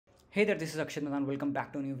Hey there, this is Akshay Madan. Welcome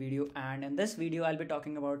back to a new video. And in this video, I'll be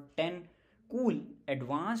talking about 10 cool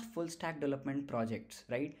advanced full stack development projects,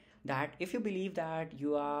 right? That if you believe that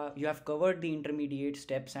you have covered the intermediate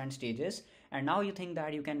steps and stages, and now you think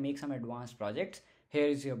that you can make some advanced projects, here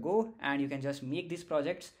is your go, and you can just make these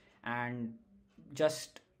projects and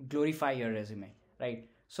just glorify your resume, right?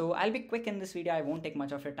 So I'll be quick in this video. I won't take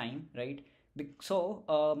much of your time, right?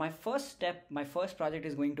 My first step, my first project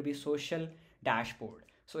is going to be social dashboard.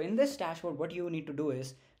 So in this dashboard, what you need to do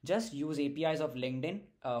is just use APIs of LinkedIn,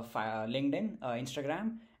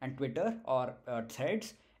 Instagram, and Twitter or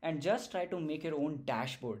Threads, and just try to make your own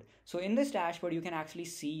dashboard. So in this dashboard, you can actually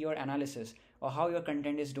see your analysis or how your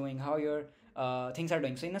content is doing, how your things are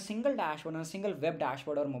doing. So in a single dashboard, on a single web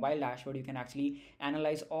dashboard or mobile dashboard, you can actually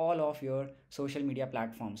analyze all of your social media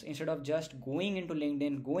platforms instead of just going into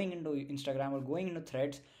LinkedIn, going into Instagram, or going into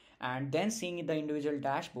Threads and then seeing the individual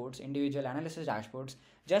dashboards, individual analysis dashboards.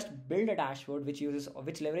 Just build a dashboard which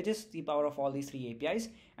leverages the power of all these three APIs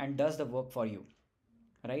and does the work for you,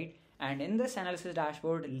 right? And in this analysis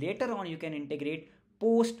dashboard, later on you can integrate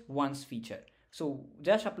post once feature. So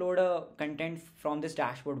just upload a content from this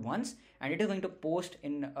dashboard once, and it is going to post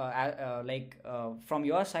from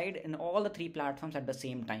your side in all the three platforms at the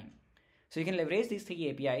same time. So you can leverage these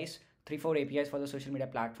four APIs for the social media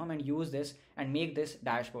platform and use this and make this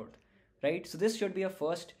dashboard, right? So this should be a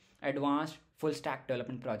first advanced full stack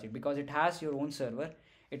development project because it has your own server.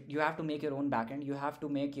 You have to make your own backend, you have to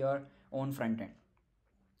make your own front end,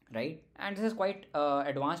 right? And this is quite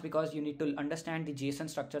advanced because you need to understand the JSON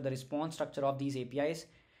structure, the response structure of these APIs,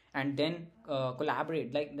 and then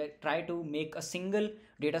collaborate, try to make a single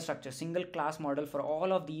data structure, single class model for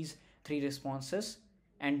all of these three responses,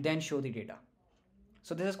 and then show the data.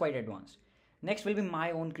 So this is quite advanced. Next will be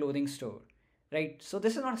my own clothing store, right? So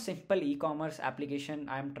this is not a simple e-commerce application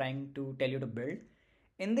I'm trying to tell you to build.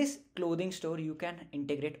 In this clothing store, you can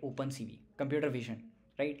integrate OpenCV, computer vision,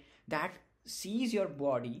 right? That sees your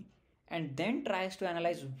body and then tries to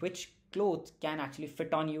analyze which clothes can actually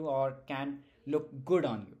fit on you or can look good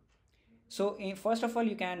on you. So first of all,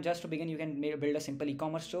 you can, just to begin, you can build a simple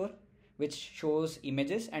e-commerce store which shows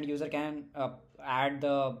images, and user can add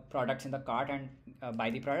the products in the cart and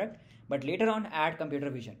buy the product. But later on, add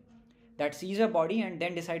computer vision that sees your body and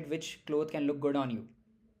then decide which cloth can look good on you,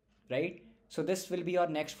 right? So this will be your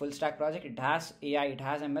next full stack project. It has AI, it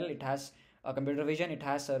has ML, it has computer vision, it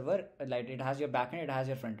has server, like it has your backend, it has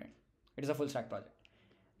your front end. It is a full stack project.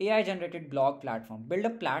 AI generated blog platform. Build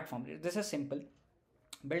a platform. This is simple.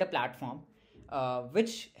 Build a platform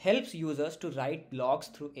which helps users to write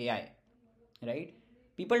blogs through AI, right?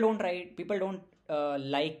 People don't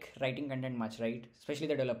like writing content much, right? Especially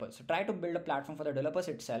the developers. So try to build a platform for the developers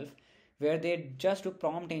itself where they just do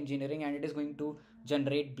prompt engineering and it is going to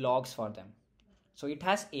generate blogs for them. So it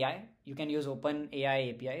has AI. You can use open AI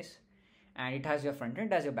APIs, and it has your front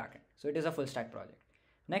end as your backend. So it is a full stack project.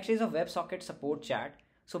 Next is a WebSocket support chat.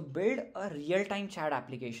 So build a real-time chat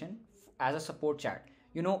application as a support chat.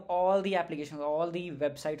 You know, all the applications, all the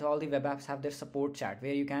websites, all the web apps have their support chat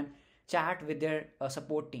where you can chat with their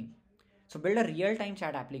support team. So build a real-time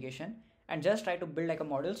chat application and just try to build like a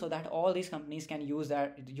model so that all these companies can use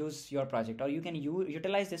your project, or you can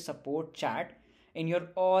utilize this support chat in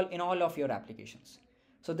all of your applications.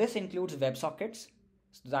 So this includes WebSockets.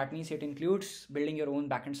 So that means it includes building your own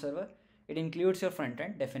backend server. It includes your front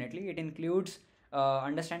end, definitely. It includes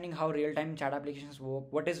understanding how real-time chat applications work.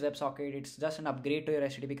 What is WebSocket? It's just an upgrade to your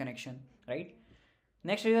HTTP connection, right?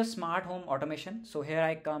 Next is a smart home automation. So here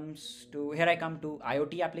I come to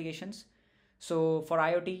IoT applications. So for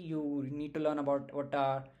IoT, you need to learn about what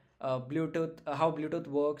are Bluetooth, how Bluetooth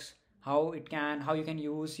works, how you can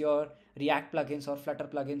use your React plugins or Flutter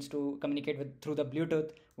plugins to communicate through the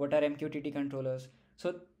Bluetooth. What are MQTT controllers?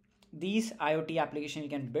 So these IoT applications you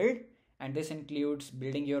can build, and this includes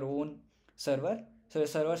building your own server. So the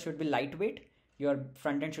server should be lightweight. Your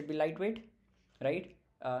front end should be lightweight, right?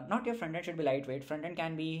 Not your front end should be lightweight. Front end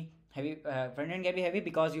can be heavy. Front end can be heavy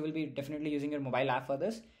because you will be definitely using your mobile app for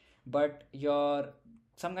this. But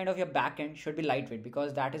some kind of your back end should be lightweight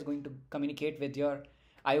because that is going to communicate with your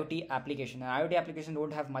IoT application. And IoT application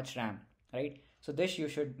don't have much RAM, right? So this you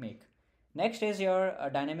should make. Next is your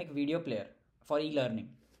dynamic video player for e-learning.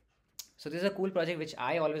 So this is a cool project which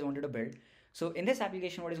I always wanted to build. So in this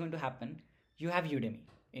application, what is going to happen? You have Udemy.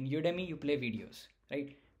 In Udemy, you play videos,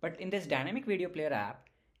 right? But in this dynamic video player app,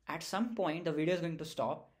 at some point, the video is going to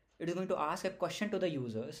stop. It is going to ask a question to the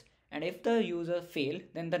users. And if the user fail,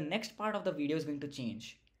 then the next part of the video is going to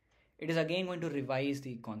change. It is again going to revise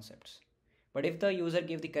the concepts. But if the user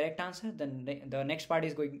gave the correct answer, then the next part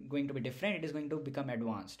is going to be different. It is going to become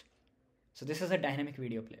advanced. So this is a dynamic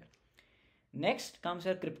video player. Next comes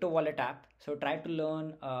your crypto wallet app. So try to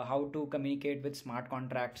learn how to communicate with smart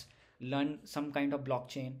contracts, learn some kind of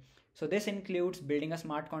blockchain. So this includes building a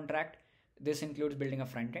smart contract. This includes building a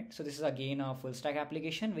front end. So this is again a full stack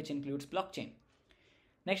application which includes blockchain.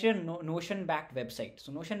 Next, your Notion backed website.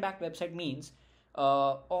 So Notion backed website means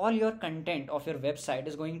all your content of your website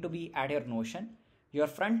is going to be at your Notion. Your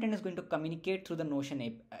front end is going to communicate through the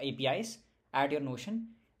Notion APIs at your Notion,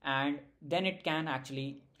 and then it can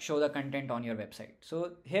actually show the content on your website.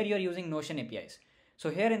 So here you're using Notion APIs. So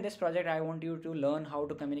here in this project, I want you to learn how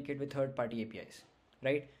to communicate with third-party APIs,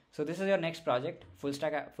 right? So this is your next project, full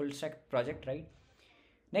stack project, right?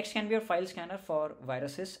 Next can be your file scanner for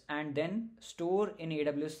viruses, and then store in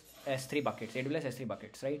AWS S3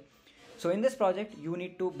 buckets, right? So in this project, you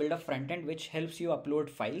need to build a front end which helps you upload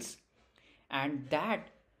files, and that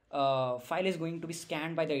file is going to be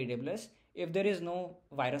scanned by the AWS. If there is no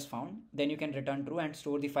virus found, then you can return true and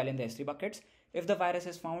store the file in the S3 buckets. If the virus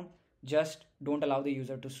is found, just don't allow the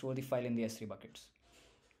user to store the file in the S3 buckets.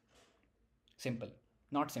 Simple.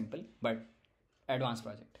 Not simple, but advanced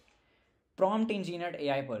project. Prompt engineered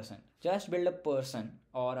AI person. Just build a person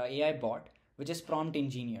or a AI bot which is prompt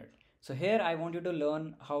engineered. So here I want you to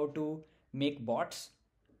learn how to make bots,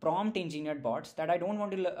 prompt engineered bots that I don't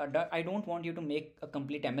want you to make a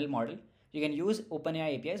complete ML model. You can use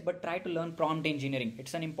OpenAI APIs, but try to learn prompt engineering.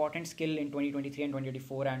 It's an important skill in 2023 and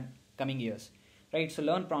 2024 and coming years, right? So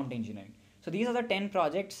learn prompt engineering. So these are the 10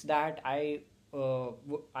 projects that I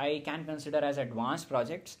can consider as advanced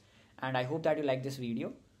projects, and I hope that you like this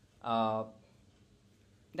video.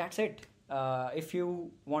 That's it. If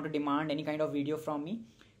you want to demand any kind of video from me,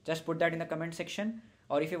 just put that in the comment section,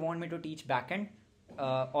 or if you want me to teach backend,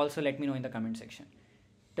 also let me know in the comment section.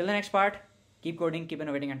 Till the next part, keep coding, keep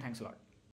innovating, and thanks a lot.